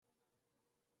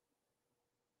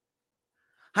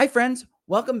Hi, friends.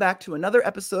 Welcome back to another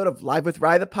episode of Live with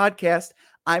Rye, the podcast.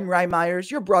 I'm Rye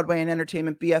Myers, your Broadway and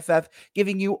entertainment BFF,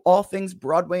 giving you all things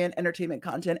Broadway and entertainment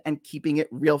content and keeping it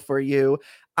real for you.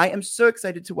 I am so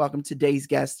excited to welcome today's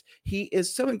guest. He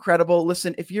is so incredible.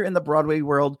 Listen, if you're in the Broadway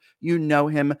world, you know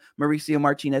him, Mauricio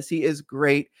Martinez. He is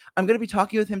great. I'm going to be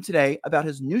talking with him today about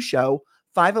his new show,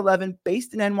 511,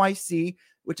 based in NYC,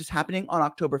 which is happening on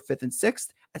October 5th and 6th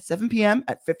at 7 p.m.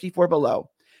 at 54 Below.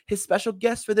 His special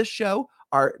guests for this show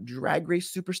are Drag Race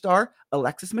superstar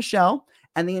Alexis Michelle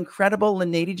and the incredible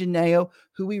Lady Janeo,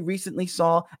 who we recently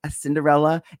saw as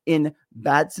Cinderella in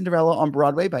Bad Cinderella on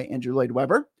Broadway by Andrew Lloyd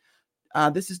Webber.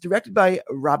 This is directed by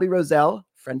Robbie Roselle,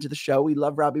 friend to the show. We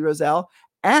love Robbie Roselle.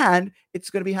 And it's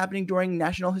going to be happening during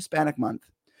National Hispanic Month.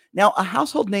 Now, a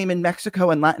household name in Mexico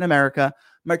and Latin America,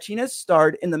 Martinez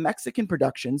starred in the Mexican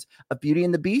productions of Beauty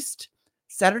and the Beast,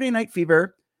 Saturday Night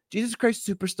Fever, Jesus Christ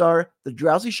Superstar, The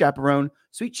Drowsy Chaperone,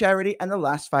 Sweet Charity, and The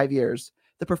Last 5 Years.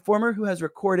 The performer, who has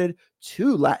recorded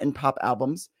 2 Latin pop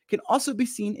albums, can also be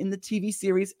seen in the TV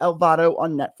series El Vado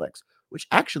on Netflix, which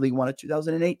actually won a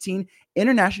 2018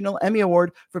 International Emmy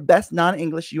Award for Best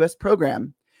Non-English U.S.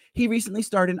 Program. He recently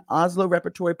starred in Oslo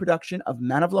repertory production of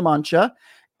Man of La Mancha,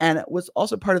 and was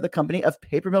also part of the company of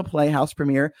Paper Mill Playhouse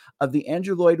premiere of the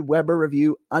Andrew Lloyd Webber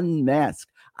review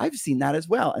Unmasked. I've seen that as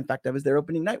well. In fact, I was there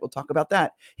opening night. We'll talk about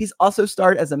that. He's also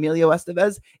starred as Emilio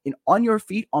Estevez in On Your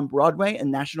Feet on Broadway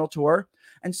and national tour.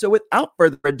 And so without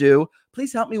further ado,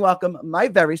 please help me welcome my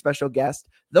very special guest,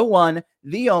 the one,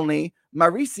 the only,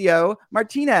 Mauricio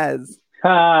Martinez.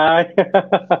 Hi.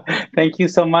 Thank you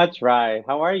so much, Rye.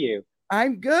 How are you?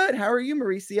 I'm good. How are you,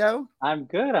 Mauricio? I'm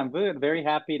good. I'm good. Very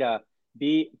happy to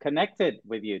be connected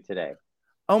with you today.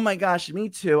 Oh my gosh, me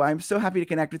too. I'm so happy to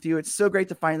connect with you. It's so great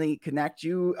to finally connect.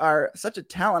 You are such a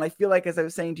talent. I feel like, as I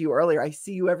was saying to you earlier, I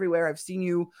see you everywhere. I've seen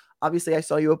you. Obviously, I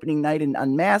saw you opening night in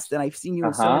Unmasked, and I've seen you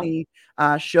in so many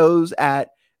shows at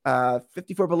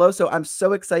 54 Below. So I'm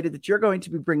so excited that you're going to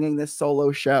be bringing this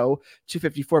solo show to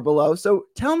 54 Below. So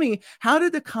tell me, how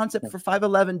did the concept for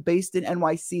 511 based in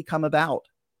NYC come about?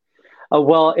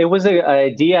 Well, it was an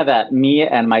idea that me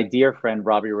and my dear friend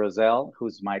Robbie Roselle,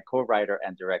 who's my co-writer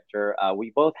and director,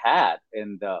 we both had,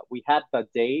 and we had the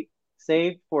date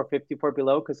saved for 54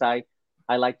 Below because I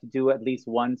like to do at least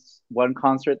one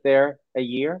concert there a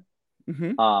year.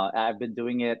 Mm-hmm. I've been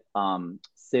doing it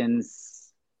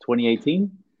since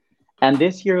 2018, and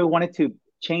this year we wanted to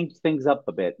change things up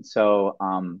a bit. So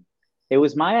it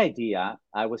was my idea.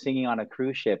 I was singing on a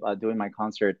cruise ship doing my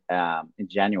concert in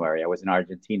January. I was in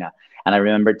Argentina, and I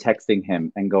remember texting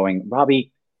him and going,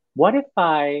 Robbie, what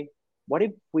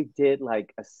if we did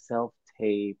like a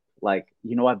self-tape? Like,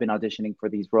 I've been auditioning for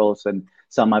these roles, and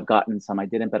some I've gotten, some I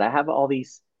didn't, but I have all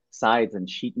these sides and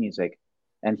sheet music.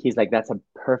 And he's like, that's a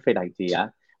perfect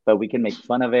idea, but we can make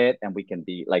fun of it, and we can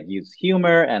be like, use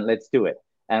humor, and let's do it.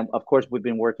 And of course, we've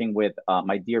been working with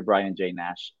my dear Brian J.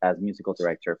 Nash as musical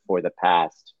director for the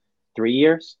past 3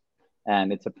 years,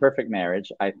 and it's a perfect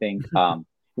marriage. I think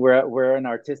we're an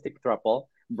artistic throuple,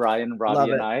 Brian,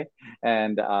 Robbie, and I,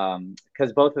 and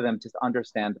because both of them just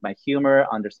understand my humor,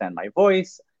 understand my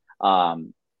voice,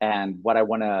 and what I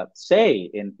want to say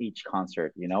in each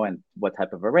concert, and what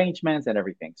type of arrangements and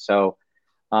everything. So,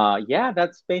 yeah,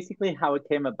 that's basically how it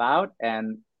came about.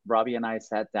 And Robbie and I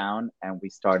sat down and we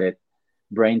started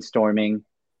brainstorming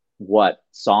what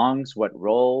songs, what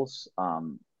roles,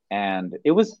 and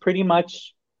it was pretty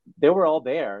much, they were all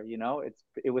there.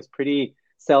 It was pretty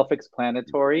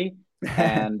self-explanatory,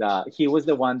 and he was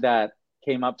the one that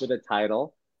came up with a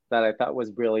title that I thought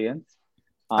was brilliant.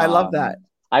 I love that.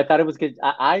 I thought it was good.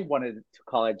 I wanted to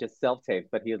call it just self-tape,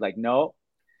 but he was like, no,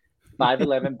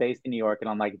 511 based in New York, and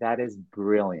I'm like, that is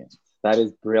brilliant. That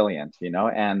is brilliant,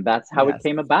 and that's how it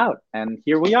came about, and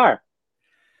here we are.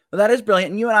 Well, that is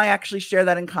brilliant. And you and I actually share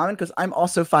that in common because I'm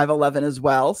also 5'11" as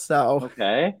well. So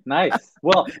okay, nice.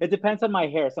 Well, it depends on my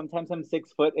hair. Sometimes I'm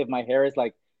 6 foot if my hair is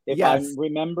like, if I'm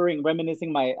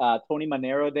reminiscing my Tony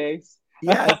Manero days.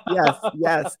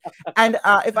 Yes. And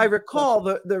if I recall,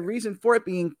 the reason for it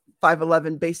being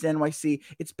 5'11" based in NYC,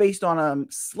 it's based on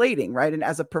slating, right? And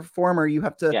as a performer, you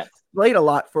have to slate a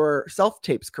lot for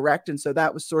self-tapes, correct? And so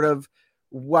that was sort of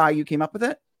why you came up with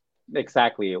it?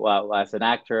 Exactly. Well, as an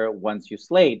actor, once you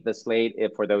slate, the slate,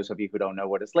 if for those of you who don't know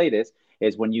what a slate is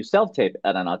when you self-tape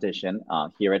at an audition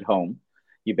here at home,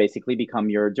 you basically become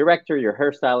your director, your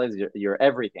hairstylist, your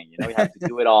everything. You have to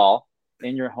do it all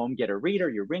in your home, get a reader,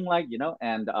 your ring light,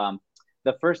 and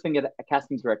the first thing that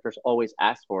casting directors always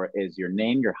ask for is your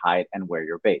name, your height, and where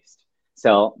you're based.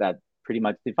 So that pretty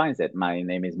much defines it. My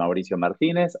name is Mauricio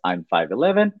Martinez. I'm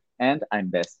 5'11", and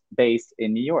I'm based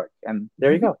in New York. And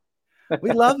there you go.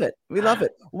 We love it. We love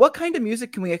it. What kind of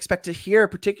music can we expect to hear,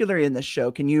 particularly in this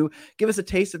show? Can you give us a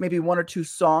taste of maybe one or two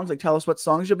songs? Like tell us what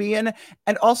songs you'll be in.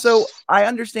 And also, I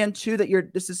understand too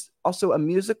that this is also a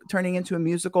music turning into a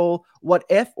musical What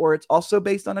If, or it's also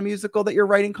based on a musical that you're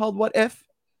writing called What If?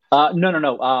 No, no,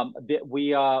 no.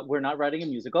 We're not writing a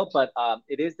musical, but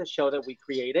it is the show that we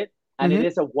created, and it Mm-hmm.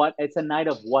 is it's a night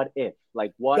of what if,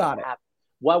 like Got it.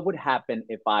 what would happen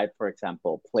if I, for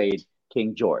example, played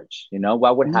King George? You know,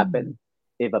 what would happen Mm,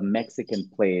 if a Mexican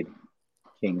played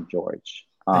King George?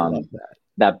 I love that.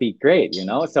 That'd be great, you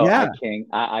know. So Yeah.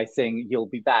 I sing "You'll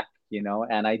Be Back," you know,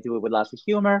 and I do it with lots of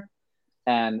humor,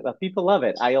 and people love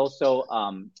it. I also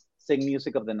sing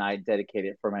music of the night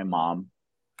dedicated for my mom,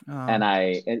 and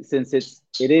Oh, since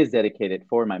it is dedicated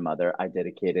for my mother, I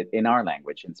dedicate it in our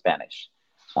language, in Spanish,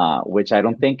 which I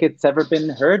don't think it's ever been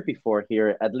heard before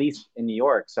here, at least in New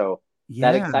York. So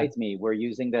that yeah. excites me. We're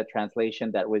using the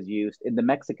translation that was used in the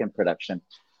Mexican production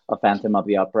of Phantom of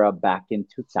the Opera back in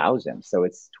 2000. So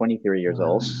it's 23 years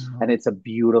old, and Wow. it's a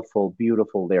beautiful,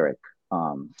 beautiful lyric.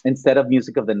 Instead of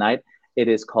Music of the Night, it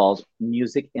is called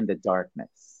Music in the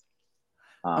Darkness.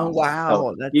 Oh, So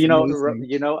wow. That's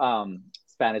amazing.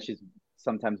 Spanish is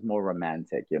sometimes more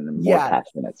romantic and more Yes.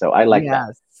 passionate. So I like that.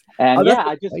 Yes. Oh, And that's yeah,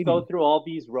 I just go exciting. through all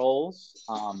these roles.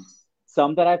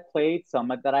 Some that I've played, some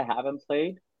that I haven't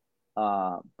played.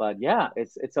 But yeah,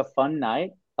 it's a fun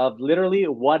night of literally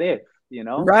what if, you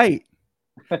know? Right.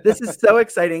 This is so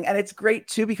exciting. And it's great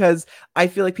too, because I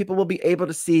feel like people will be able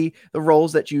to see the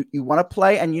roles that you want to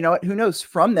play. And you know what? Who knows?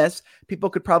 From this, people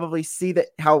could probably see that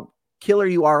how killer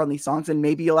you are on these songs. And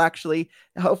maybe you'll actually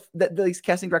hope that these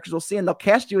casting directors will see and they'll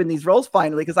cast you in these roles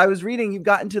finally. Because I was reading you've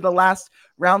gotten to the last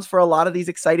rounds for a lot of these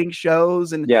exciting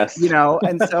shows. And, Yes.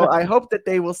 and so I hope that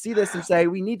they will see this and say,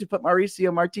 we need to put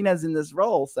Mauricio Martinez in this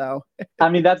role. So I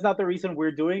mean, that's not the reason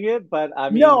we're doing it, but I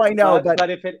mean, no, I know, but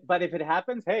but if it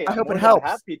happens, hey, I I'm hope it more than helps.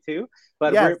 happy to.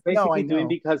 But Yes. we're No, I basically know.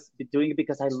 doing it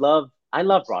because I love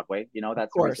Broadway. You know, Of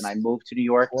that's the reason course. I moved to New Of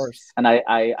York, course. and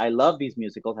I love these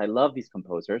musicals. I love these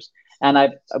composers, and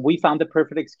we found the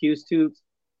perfect excuse to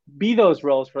be those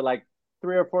roles for like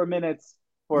 3 or 4 minutes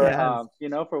for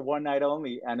Yes. for one night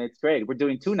only, and it's great. We're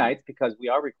doing 2 nights because we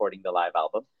are recording the live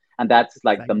album, and that's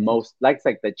like Exciting. like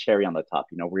the cherry on the top.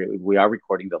 You know, we are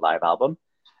recording the live album,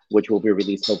 which will be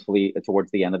released hopefully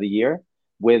towards the end of the year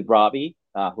with Robbie,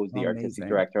 who's the artistic Amazing.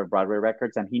 director of Broadway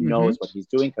Records, and he Hmm. knows what he's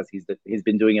doing because he's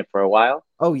been doing it for a while,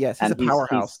 Oh, yes. He's a and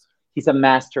powerhouse. he's a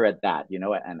master at that, you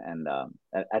know, and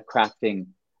at crafting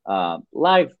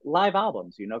live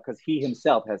albums, you know, because he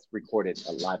himself has recorded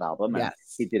a live album and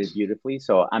he Yes. did it beautifully.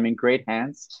 So I'm in great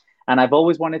hands, and I've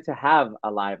always wanted to have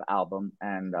a live album,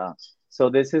 and so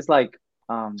this is like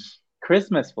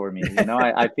Christmas for me. You know,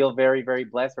 I feel very, very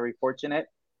blessed, very fortunate,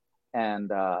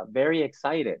 and very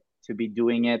excited to be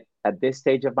doing it at this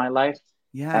stage of my life.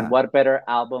 And Yeah. what better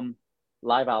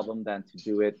live album, than to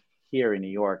do it here in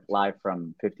New York, live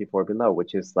from 54 Below,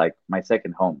 which is like my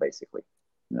second home, basically.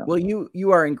 You know? Well,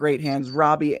 you are in great hands.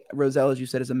 Robbie Roselle, as you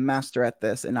said, is a master at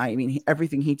this, and I mean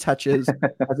everything he touches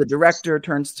as a director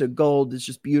turns to gold. Is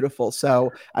just beautiful.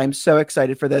 So I'm so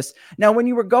excited for this. Now, when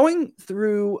you were going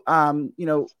through,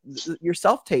 your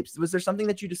self tapes, was there something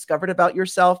that you discovered about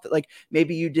yourself that like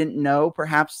maybe you didn't know?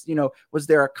 Perhaps was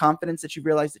there a confidence that you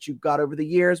realized that you got over the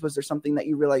years? Was there something that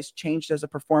you realized changed as a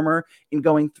performer in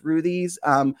going through these?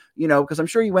 Because I'm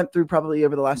sure you went through probably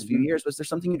over the last few Mm-hmm. years. Was there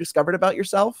something you discovered about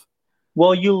yourself?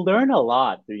 Well, you learn a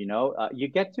lot, you know. You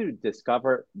get to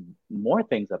discover more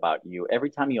things about you every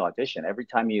time you audition, every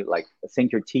time you like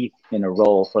sink your teeth in a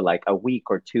role for like a week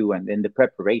or two, and in the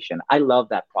preparation. I love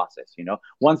that process, you know.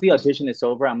 Once the audition is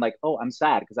over, I'm like, oh, I'm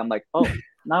sad because I'm like, oh,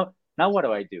 now what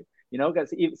do I do? You know,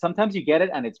 because sometimes you get it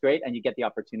and it's great, and you get the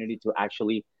opportunity to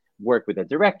actually work with the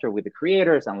director, with the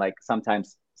creators, and like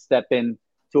sometimes step in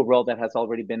to a role that has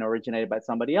already been originated by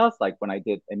somebody else, like when I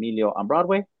did Emilio on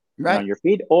Broadway and Right. on your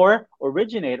feet, or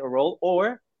originate a role,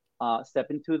 or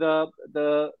step into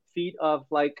the feet of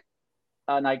like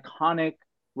an iconic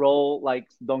role like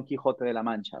Don Quixote de la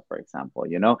Mancha, for example.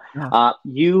 You know, Oh,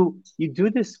 you do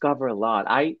discover a lot.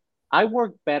 I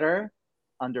work better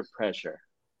under pressure.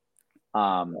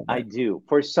 love I it. do,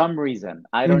 for some reason.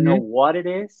 I don't know Hmm. what it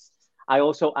is.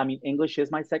 I mean, English is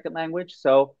my second language,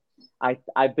 so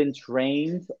I've been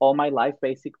trained all my life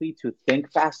basically to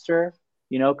think faster,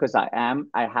 you know, because I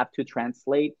have to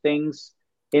translate things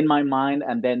in my mind,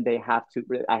 and then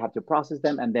I have to process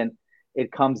them, and then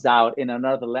it comes out in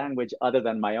another language other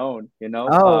than my own, you know.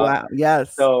 Oh, wow.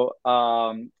 Yes. So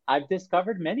I've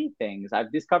discovered many things.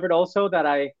 I've discovered also that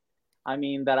I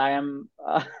mean that I am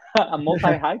a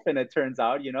multi hyphen. It turns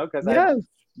out, you know, because Yes.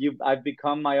 I've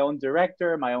become my own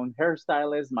director, my own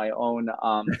hairstylist, my own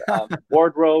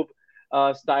wardrobe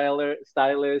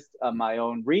stylist, my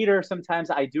own reader. Sometimes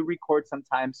I do record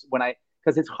sometimes when I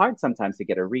because it's hard sometimes to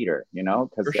get a reader, For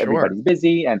because sure. everybody's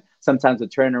busy, and sometimes the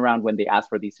turnaround when they ask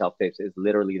for these self tapes is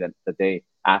literally the day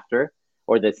after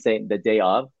or the day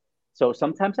of. So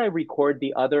sometimes I record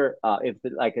the other if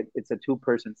it's a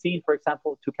two-person scene, for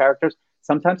example, two characters.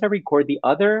 Sometimes I record the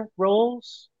other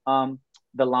roles,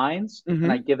 the lines,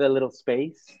 and I Hmm. give it a little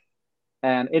space,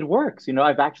 and it works.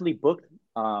 I've actually booked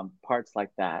parts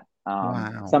like that.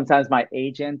 Wow. Sometimes my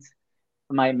agent,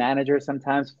 my manager,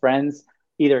 sometimes friends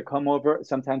either come over.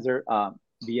 Sometimes they're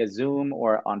via Zoom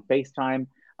or on FaceTime,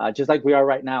 just like we are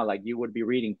right now. Like you would be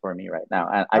reading for me right now,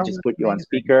 and I Oh, just that's put you on amazing.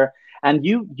 speaker, and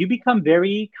you become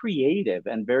very creative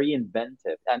and very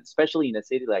inventive, and especially in a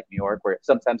city like New York, where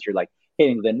sometimes you're like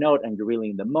hitting the note and you're really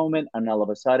in the moment, and all of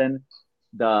a sudden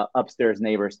the upstairs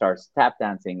neighbor starts tap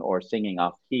dancing or singing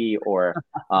off key or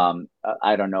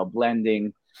I don't know,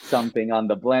 blending something on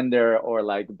the blender or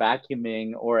like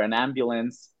vacuuming or an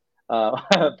ambulance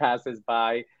passes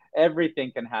by.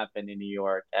 Everything can happen in New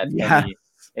York at Yeah. any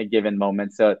a given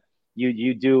moment. So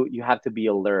you have to be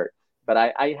alert. But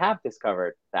I have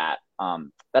discovered that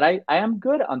I am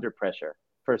good under pressure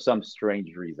for some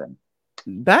strange reason.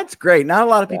 That's great. Not a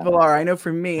lot of Yeah. people are. I know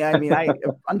for me, I mean, I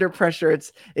under pressure,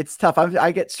 it's tough.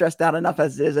 I get stressed out enough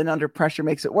as it is, and under pressure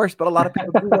makes it worse. But a lot of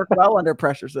people do work well under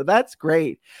pressure, so that's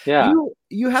great. Yeah.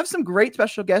 You have some great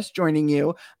special guests joining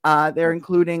you. They're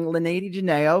including Lene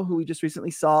DiGeneo, who we just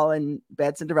recently saw in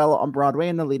Bad Cinderella on Broadway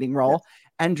in the leading role, Yes.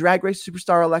 and Drag Race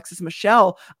superstar Alexis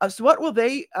Michelle. So, what will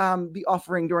they be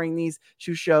offering during these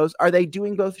two shows? Are they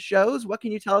doing both shows? What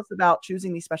can you tell us about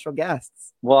choosing these special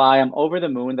guests? Well, I am over the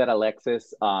moon that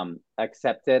Alexis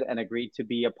accepted and agreed to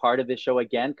be a part of this show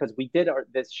again because we did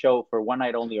this show for one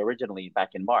night only originally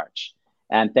back in March.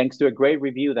 And thanks to a great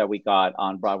review that we got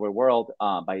on Broadway World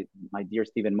by my dear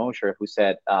Stephen Mosher, who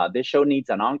said this show needs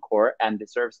an encore and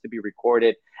deserves to be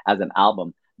recorded as an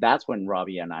album. That's when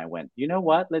Robbie and I went, you know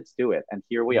what? Let's do it. And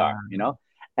here we are, you Wow.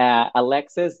 know.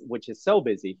 Alexis, which is so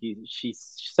busy, she's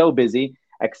so busy,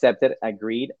 accepted,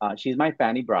 agreed. She's my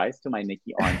Fanny Bryce to my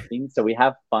Nikki Arnstein, so we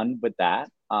have fun with that.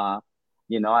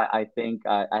 I think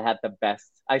I had the best.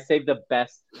 I saved the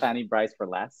best Fanny Bryce for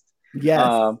last. Yes.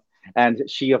 Um, and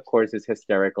she, of course, is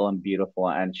hysterical and beautiful,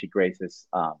 and she graces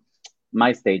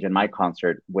my stage and my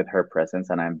concert with her presence,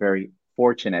 and I'm very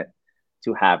fortunate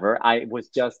to have her. I was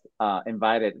just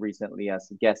invited recently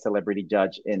as a guest celebrity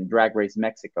judge in Drag Race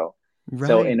Mexico.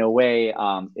 So Right. in a way,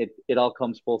 it all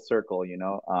comes full circle, with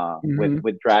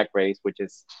Mhm. Drag Race, which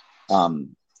is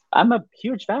I'm a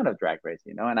huge fan of Drag Race,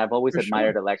 and I've always For sure.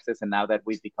 admired Alexis, and now that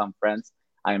we've become friends,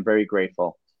 I am very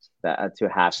grateful to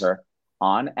have her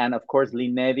on, and of course,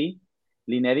 Linedi.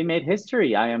 Linedi made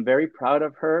history. I am very proud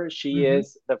of her. She Mhm.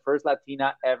 is the first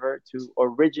Latina ever to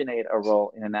originate a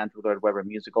role in an Andrew Lloyd Webber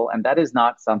musical, and that is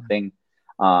not something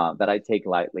that I take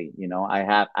lightly.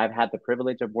 I've had the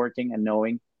privilege of working and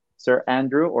knowing Sir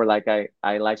Andrew, or like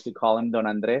I like to call him Don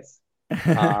Andres.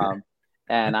 Um,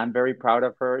 and I'm very proud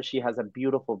of her. She has a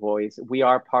beautiful voice. We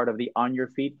are part of the On Your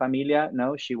Feet familia.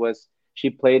 No, she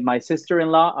played my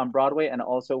sister-in-law on Broadway and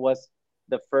also was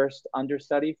the first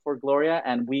understudy for Gloria.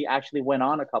 And we actually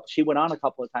she went on a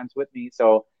couple of times with me.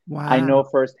 So I Wow. know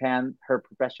firsthand her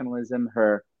professionalism,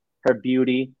 her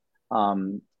beauty.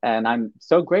 And I'm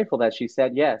so grateful that she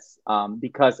said yes.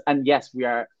 And yes,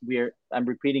 I'm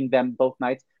repeating them both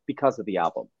nights because of the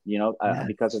album.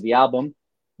 Because of Yes. the album,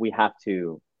 we have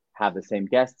to have the same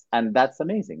guests, and that's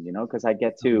amazing. Because I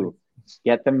get to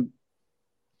get them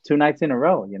two nights in a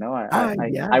row. I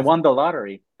Yes. won the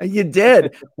lottery. You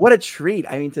did. What a treat.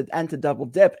 I mean, to double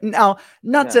dip. Now,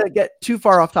 not Yeah. to get too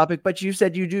far off topic, but you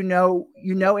said you know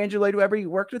Andrew Lloyd Webber. You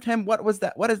worked with him. What was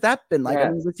that? What has that been like? I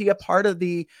mean, Yes. was he a part of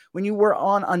when you were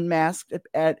on Unmasked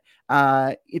at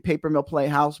Paper Mill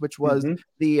Playhouse, which was Mm-hmm.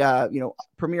 the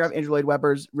premiere of Andrew Lloyd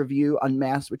Webber's review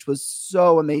Unmasked, which was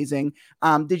so amazing.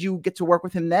 Did you get to work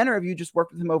with him then, or have you just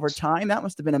worked with him over time? That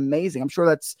must have been amazing. I'm sure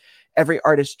that's every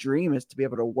artist's dream, is to be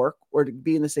able to work or to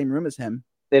be in the same room as him.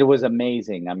 It was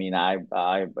amazing. I mean,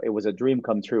 it was a dream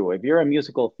come true. If you're a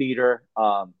musical theater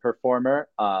performer,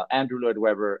 Andrew Lloyd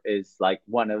Webber is like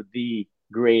one of the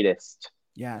greatest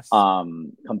Yes.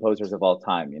 composers of all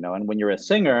time. And when you're a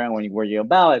singer and when you're a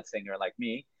ballad singer like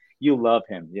me, you love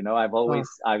him. Oh,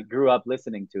 I grew up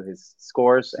listening to his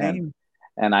scores, and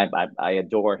same. I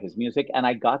adore his music, and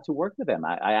I got to work with him.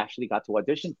 I actually got to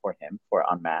audition for him for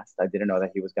Unmasked. I didn't know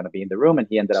that he was going to be in the room, and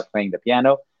he ended up playing the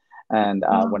piano. And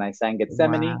Oh, when I sang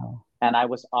Gethsemane, wow. and I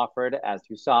was offered, as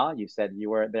you saw, you said you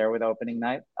were there with opening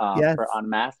night for Yes.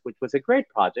 Unmasked, which was a great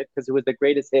project because it was the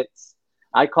greatest hits.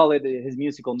 I call it his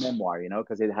musical memoir,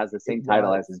 because it has the It same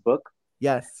title as was. his book.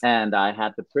 Yes. And I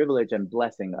had the privilege and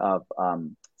blessing of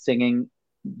singing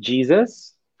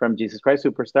Jesus from Jesus Christ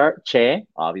Superstar, Che,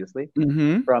 obviously,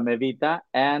 Mm-hmm. from Evita,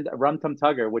 and Rum Tum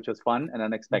Tugger, which was fun and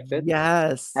unexpected.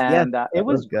 Yes. Yes. And it That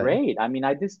was was good. great. I mean,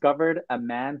 I discovered a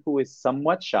man who is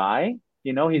somewhat shy.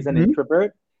 He's an Mm-hmm.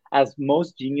 introvert, as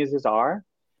most geniuses are,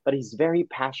 but he's very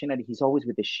passionate. He's always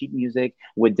with the sheet music,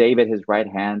 with David, his right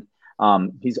hand.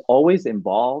 He's always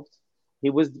involved. He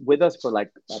was with us for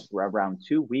like around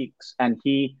 2 weeks, and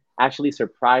he actually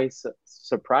surprised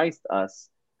us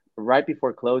right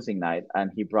before closing night,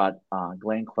 and he brought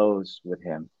Glenn Close with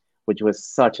him, which was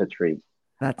such a treat.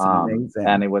 That's And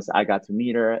amazing. it was I got to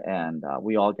meet her, and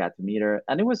we all got to meet her,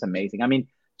 and it was amazing. I mean,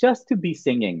 just to be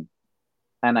singing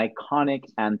an iconic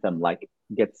anthem like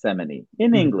Gethsemane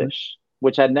in Mm-hmm. English,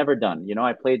 which I'd never done.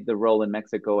 I played the role in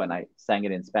Mexico and I sang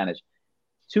it in Spanish.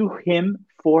 To him,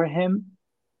 for him,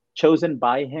 chosen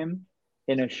by him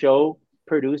in a show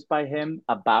produced by him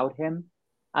about him.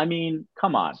 I mean,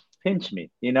 come on, pinch me.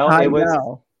 I It was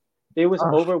know. it was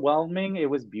Oh, overwhelming. It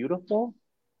was beautiful.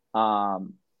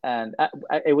 And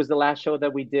it was the last show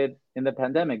that we did in the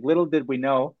pandemic. Little did we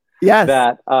know yes.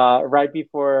 that right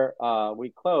before we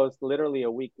closed, literally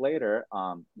a week later,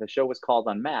 the show was called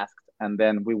Unmasked, and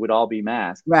then we would all be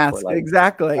masked for Mask. like a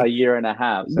Exactly. year and a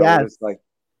half. So it Yes. was like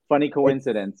funny It's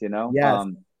coincidence. yes.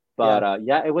 But Yes.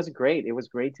 yeah, it was great. It was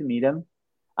great to meet him.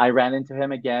 I ran into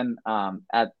him again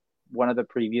at one of the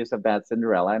previews of Bad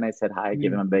Cinderella, and I said hi,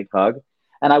 give him Mm, a big hug,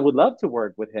 and I would love to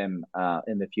work with him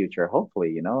in the future. Hopefully,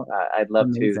 I'd love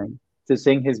amazing. to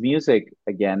sing his music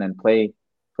again and play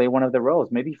one of the roles,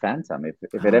 maybe Phantom, if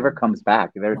it ever comes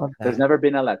back. Love There's that. never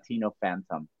been a Latino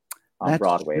Phantom on That's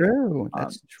Broadway, true.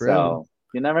 That's true. so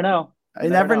you never know. I You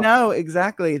never never know. know.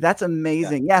 Exactly. That's Yeah,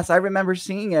 amazing. Yes, I remember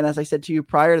seeing it. As I said to you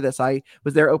prior to this, I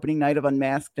was there opening night of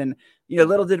Unmasked. And, yeah,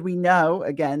 little did we know,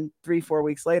 again, 3, 4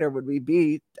 weeks later, would we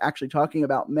be actually talking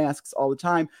about masks all the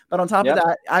time. But on top of yep,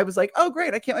 that, I was like, oh,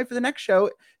 great. I can't wait for the next show.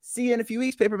 See you in a few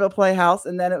weeks, Paper Mill Playhouse.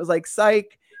 And then it was like,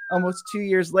 psych, almost 2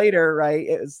 years later, right?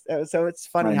 So it's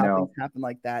funny I how things know. happen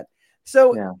like that.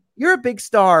 So Yeah. you're a big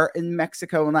star in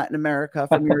Mexico and Latin America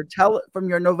from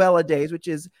your novella days, which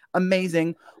is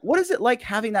amazing. What is it like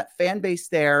having that fan base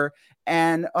there,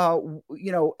 and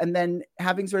and then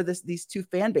having sort of these two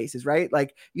fan bases, right?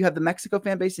 Like you have the Mexico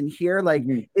fan base and here, like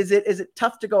Mhm. is it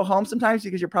tough to go home sometimes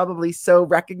because you're probably so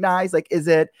recognized? Like is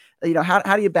it,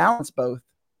 how do you balance both?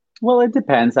 Well, it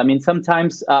depends. I mean,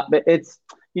 sometimes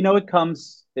it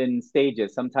comes in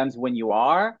stages. Sometimes when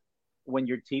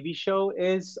your TV show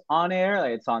is on air,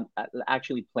 like it's on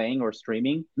actually playing or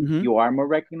streaming, Mm-hmm. you are more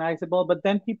recognizable. But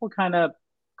then people kind of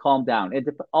calm down.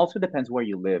 Also depends where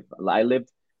you live. I lived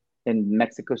in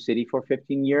Mexico City for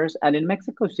 15 years, and in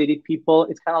Mexico City,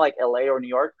 it's kind of like LA or New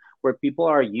York, where people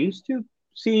are used to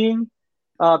seeing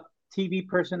uh, TV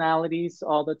personalities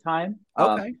all the time.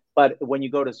 Okay. But when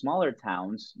you go to smaller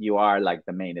towns, you are like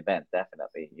the main event,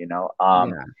 definitely. Yeah.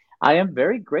 I am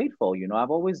very grateful.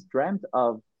 I've always dreamt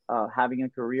of having a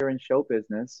career in show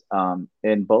business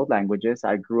in both languages.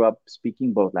 I grew up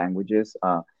speaking both languages,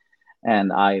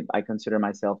 and I consider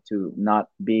myself to not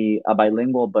be a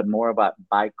bilingual, but more of a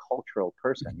bicultural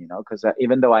person. Because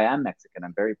even though I am Mexican,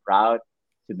 I'm very proud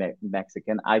to be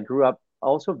Mexican. I grew up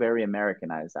also very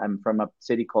Americanized. I'm from a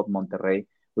city called Monterrey,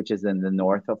 which is in the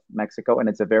north of Mexico, and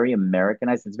it's a very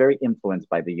Americanized. It's very influenced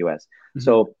by the U.S. Mm-hmm.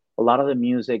 So a lot of the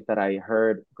music that I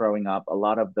heard growing up, a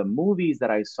lot of the movies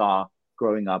that I saw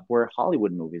growing up were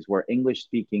Hollywood movies, were English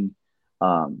speaking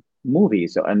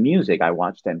movies and music. I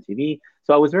watched MTV.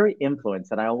 So I was very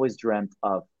influenced, and I always dreamt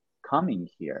of coming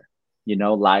here.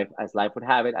 Life would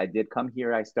have it, I did come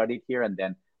here. I studied here, and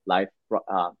then life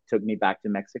took me back to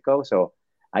Mexico. So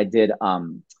I did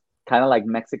kind of like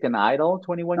Mexican Idol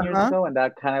 21 years Uh-huh. ago, and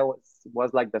that kind of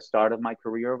was like the start of my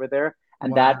career over there.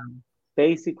 And that Wow.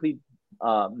 basically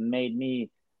made me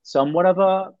somewhat of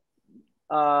a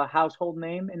household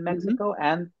name in Mm-hmm. Mexico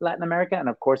and Latin America. And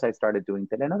of course, I started doing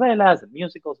telenovelas and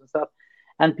musicals and stuff.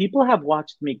 And people have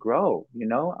watched me grow,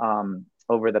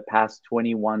 over the past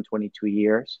 21, 22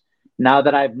 years. Now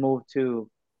that I've moved to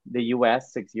the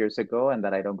US 6 years ago, and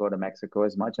that I don't go to Mexico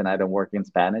as much and I don't work in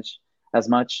Spanish as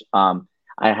much,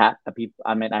 I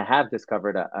have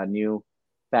discovered a new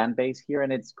fan base here,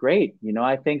 and it's great.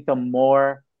 I think the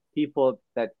more people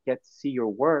that get to see your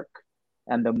work,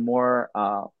 and the more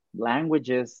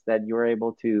languages that you're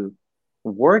able to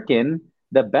work in,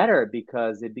 the better,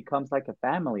 because it becomes like a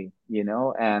family.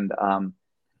 And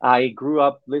I grew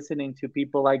up listening to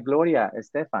people like Gloria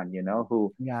Estefan,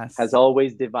 who has Yes.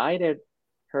 always divided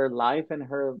her life and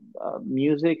her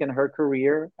music and her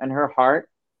career and her heart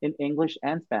in English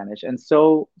and Spanish. And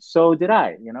so did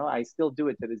I. I still do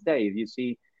it to this day. If you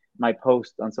see my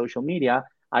posts on social media,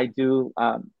 I do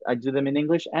them in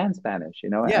English and Spanish.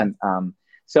 Yes. And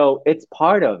so it's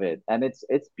part of it, and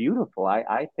it's beautiful.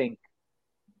 I think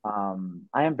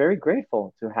I am very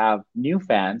grateful to have new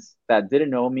fans that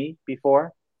didn't know me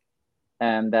before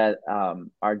and that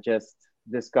are just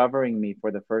discovering me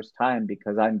for the first time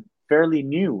because I'm fairly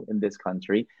new in this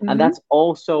country, and Hmm. that's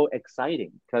also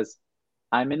exciting because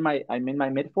I'm in my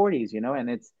mid 40s,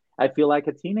 and I feel like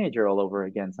a teenager all over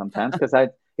again sometimes because I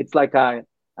it's like a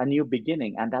new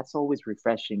beginning, and that's always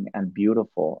refreshing and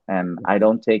beautiful, and I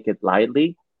don't take it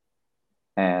lightly,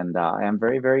 and I am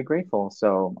very very grateful.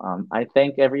 So I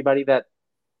thank everybody that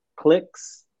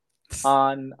clicks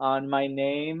on my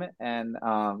name and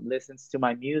listens to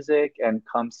my music and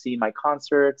comes see my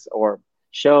concerts or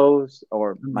shows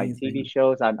or my TV Amazing.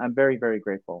 shows. I'm very very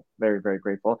grateful, very very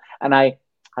grateful, and I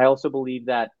also believe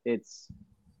that it's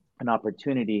an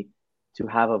opportunity to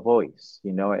have a voice,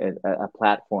 a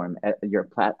platform.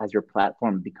 As your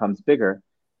platform becomes bigger,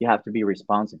 you have to be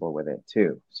responsible with it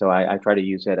too. So I try to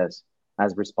use it as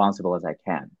responsible as I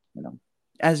can.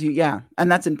 As you, yeah, and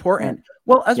that's Yeah, important.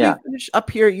 Well, as we yeah, finish up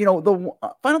here, the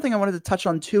final thing I wanted to touch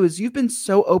on too is you've been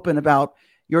so open about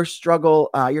your struggle,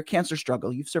 your cancer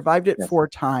struggle. You've survived it yes, 4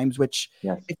 times, which,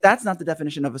 yes. if that's not the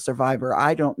definition of a survivor,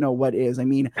 I don't know what is. I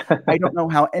mean, I don't know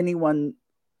how anyone,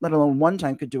 let alone one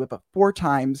time, could do it, but 4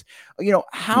 times.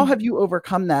 How Hmm. have you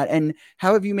overcome that, and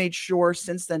how have you made sure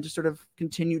since then to sort of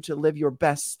continue to live your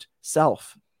best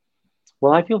self?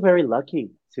 Well, I feel very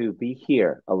lucky to be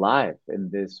here alive in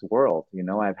this world.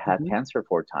 I've had Mhm. cancer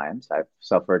 4 times. I've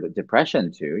suffered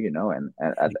depression too, and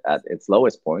at its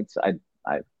lowest points, I,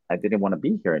 I didn't want to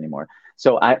be here anymore.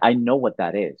 So I know what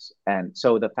that is. And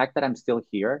so the fact that I'm still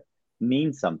here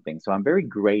means something. So I'm very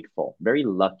grateful, very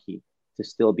lucky to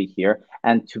still be here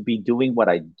and to be doing what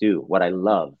I do, what I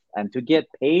love, and to get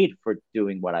paid for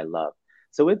doing what I love.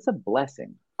 So it's a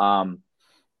blessing.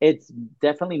 It's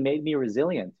definitely made me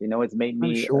resilient. It's made I'm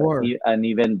me sure. an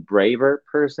even braver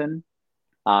person.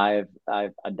 I've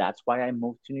that's why I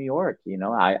moved to New York.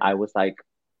 I was like,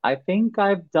 I think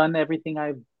I've done everything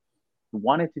I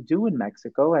wanted to do in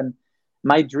Mexico, and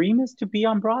my dream is to be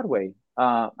on Broadway.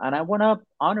 And I want to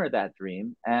honor that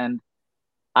dream. And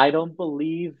I don't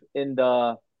believe in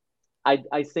the.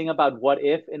 I sing about what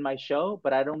if in my show,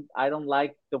 but I don't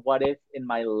like the what if in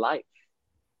my life.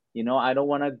 I don't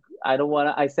want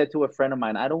to, I said to a friend of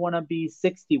mine, I don't want to be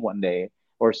 60 one day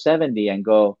or 70 and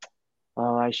go,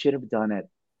 oh, I should have done it.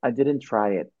 I didn't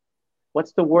try it.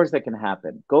 What's the worst that can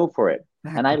happen? Go for it.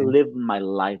 And I Exactly. live my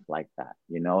life like that,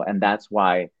 and that's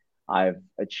why I've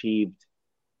achieved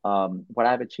what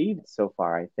I've achieved so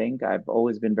far. I think I've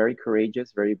always been very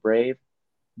courageous, very brave,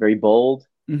 very bold.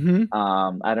 Hmm.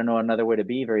 I don't know another way to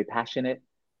be, very passionate,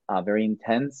 very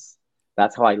intense.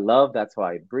 That's how I love. That's how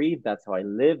I breathe. That's how I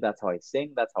live. That's how I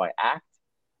sing. That's how I act.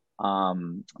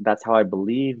 That's how I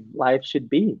believe life should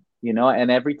be. And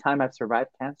every time I've survived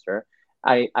cancer,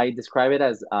 I describe it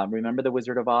as remember the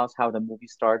Wizard of Oz, how the movie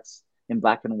starts in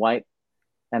black and white,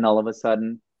 and all of a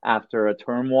sudden, after a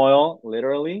turmoil,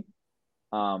 literally,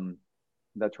 um,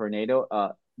 the tornado,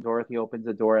 Dorothy opens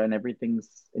the door and everything's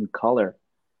in color.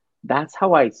 That's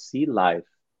how I see life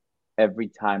every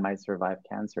time I survive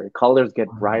cancer. Colors get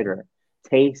Wow. brighter,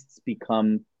 tastes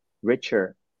become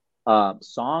richer,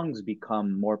 songs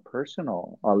become more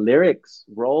personal, lyrics,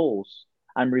 roles.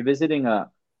 I'm revisiting a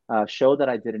show that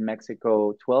I did in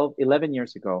Mexico 11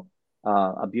 years ago,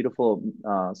 a beautiful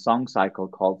song cycle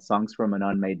called Songs from an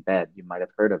Unmade Bed. You might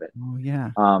have heard of it. Oh,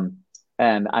 yeah. Um,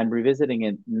 and I'm revisiting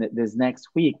it this next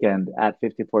weekend at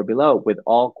 54 Below with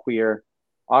all queer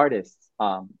artists,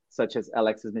 such as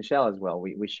Alexis Michelle as well.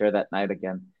 We share that night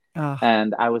again. Uh,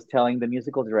 And I was telling the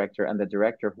musical director and the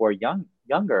director, who are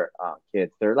younger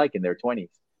kids, they're like in their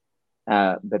 20s,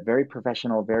 but very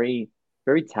professional, very,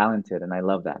 very talented. And I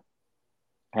love that.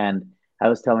 And I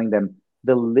was telling them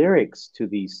the lyrics to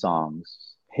these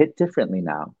songs hit differently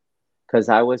now because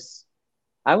I was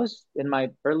in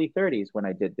my early 30s when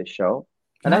I did this show,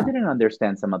 and I yeah. didn't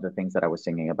understand some of the things that I was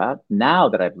singing about. Now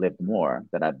that I've lived more,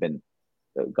 that I've been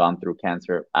gone through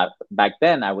cancer, back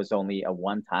then I was only a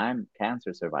one-time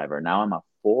cancer survivor. Now I'm a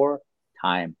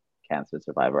four-time cancer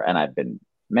survivor, and I've been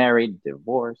married,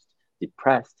 divorced,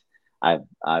 depressed. I've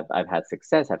had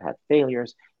success, I've had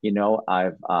failures.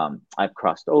 I've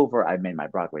crossed over. I've made my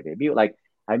Broadway debut. Like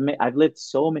I've lived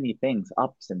so many things,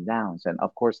 ups and downs, and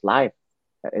of course, life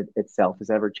itself is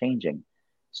ever changing.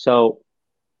 So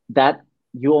that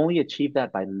you only achieve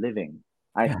that by living.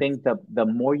 I Yeah. think the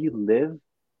more you live,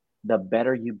 the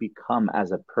better you become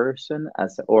as a person,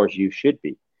 or you should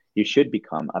be. You should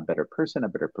become a better person, a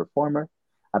better performer,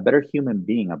 a better human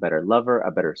being, a better lover,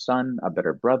 a better son, a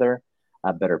better brother,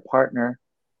 a better partner,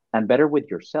 and better with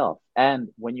yourself. And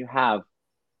when you have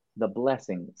the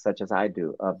blessing, such as I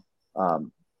do, of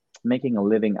um, making a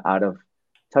living out of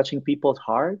touching people's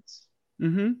hearts,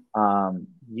 Mm-hmm. um,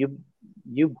 you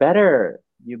you better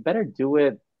do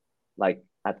it like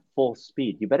at full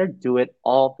speed. You better do it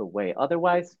all the way.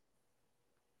 Otherwise,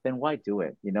 then why do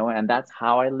it? And that's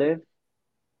how I live.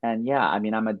 And yeah, I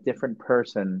mean, I'm a different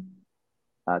person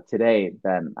today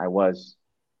than I was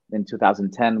in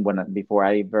 2010 when before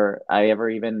I ever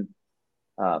even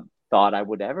uh, thought I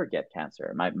would ever get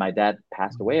cancer. My dad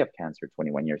passed away of cancer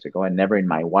 21 years ago, and never in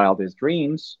my wildest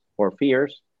dreams or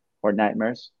fears or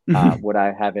nightmares would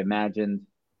I have imagined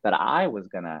that I was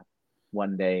gonna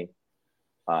one day,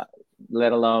 uh,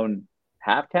 let alone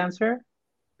have cancer,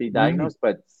 be Right. diagnosed,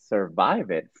 but survive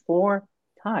it 4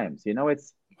 times.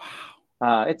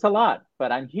 Wow. It's a lot,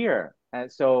 but I'm here,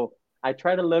 and so I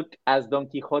try to look as Don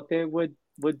Quixote would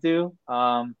do.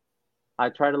 I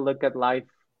try to look at life,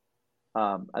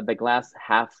 at the glass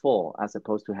half full as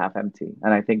opposed to half empty,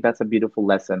 and I think that's a beautiful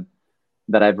lesson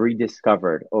that I've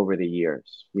rediscovered over the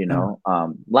years. Oh,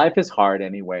 Life is hard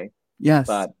anyway, yes.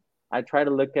 but I try to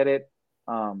look at it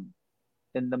um,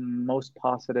 in the most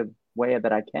positive way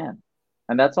that I can.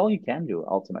 And that's all you can do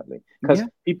ultimately, because Yeah.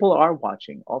 people are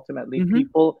watching. Ultimately, Mm-hmm.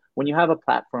 people, when you have a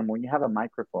platform, when you have a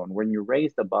microphone, when you're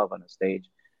raised above on a stage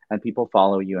and people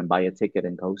follow you and buy a ticket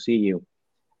and go see you,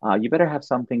 you better have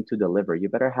something to deliver. You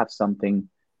better have something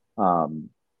um,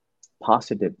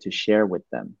 positive to share with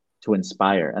them, to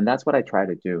inspire. And that's what I try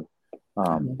to do. I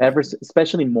love it.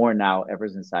 Especially more now, ever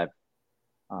since I've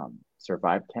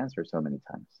survived cancer so many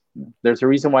times. There's a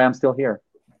reason why I'm still here.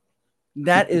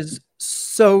 That is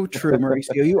so true,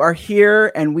 Mauricio. You are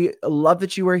here, and we love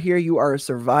that you are here. You are a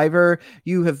survivor.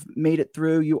 You have made it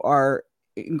through. You are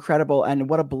incredible, and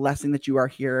what a blessing that you are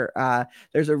here.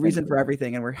 There's a Thank reason for you.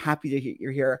 everything, and we're happy to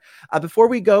you're here. Before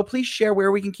we go, please share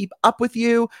where we can keep up with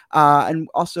you, and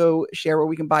also share where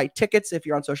we can buy tickets if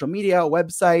you're on social media, a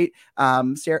website.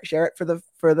 Share it for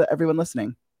the everyone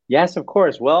listening. Yes, of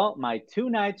course. Well, my 2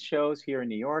 night shows here in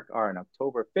New York are on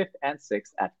October 5th and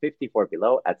 6th at 54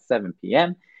 Below at 7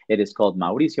 p.m. It is called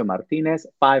Mauricio Martinez,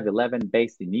 511,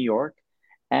 based in New York.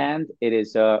 And it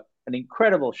is an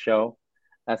incredible show,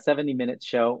 a 70-minute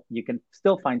show. You can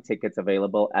still find tickets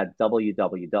available at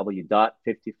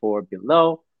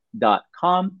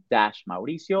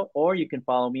www.54below.com/Mauricio, or you can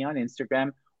follow me on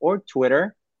Instagram or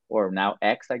Twitter, or now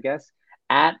X, I guess,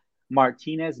 at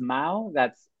Martinez Mau.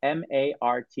 That's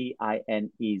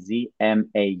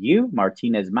MARTINEZMAU,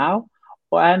 Martinez Mau.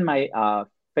 And my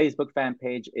Facebook fan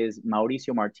page is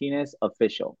Mauricio Martinez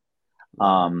Official.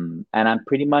 Love it. And I'm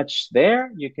pretty much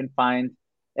there. You can find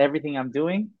everything I'm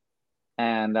doing.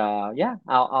 And yeah,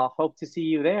 I'll hope to see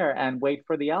you there and wait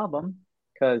for the album,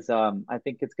 because I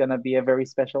think it's going to be a very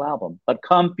special album. But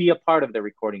come be a part of the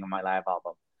recording of my live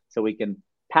album so we can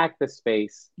pack the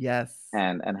space Yes.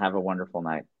 and have a wonderful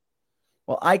night.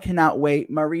 Well, I cannot wait.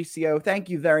 Mauricio, thank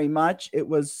you very much. It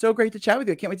was so great to chat with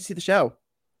you. I can't wait to see the show.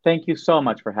 Thank you so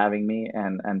much for having me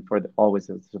and for always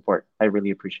the support. I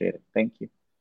really appreciate it. Thank you.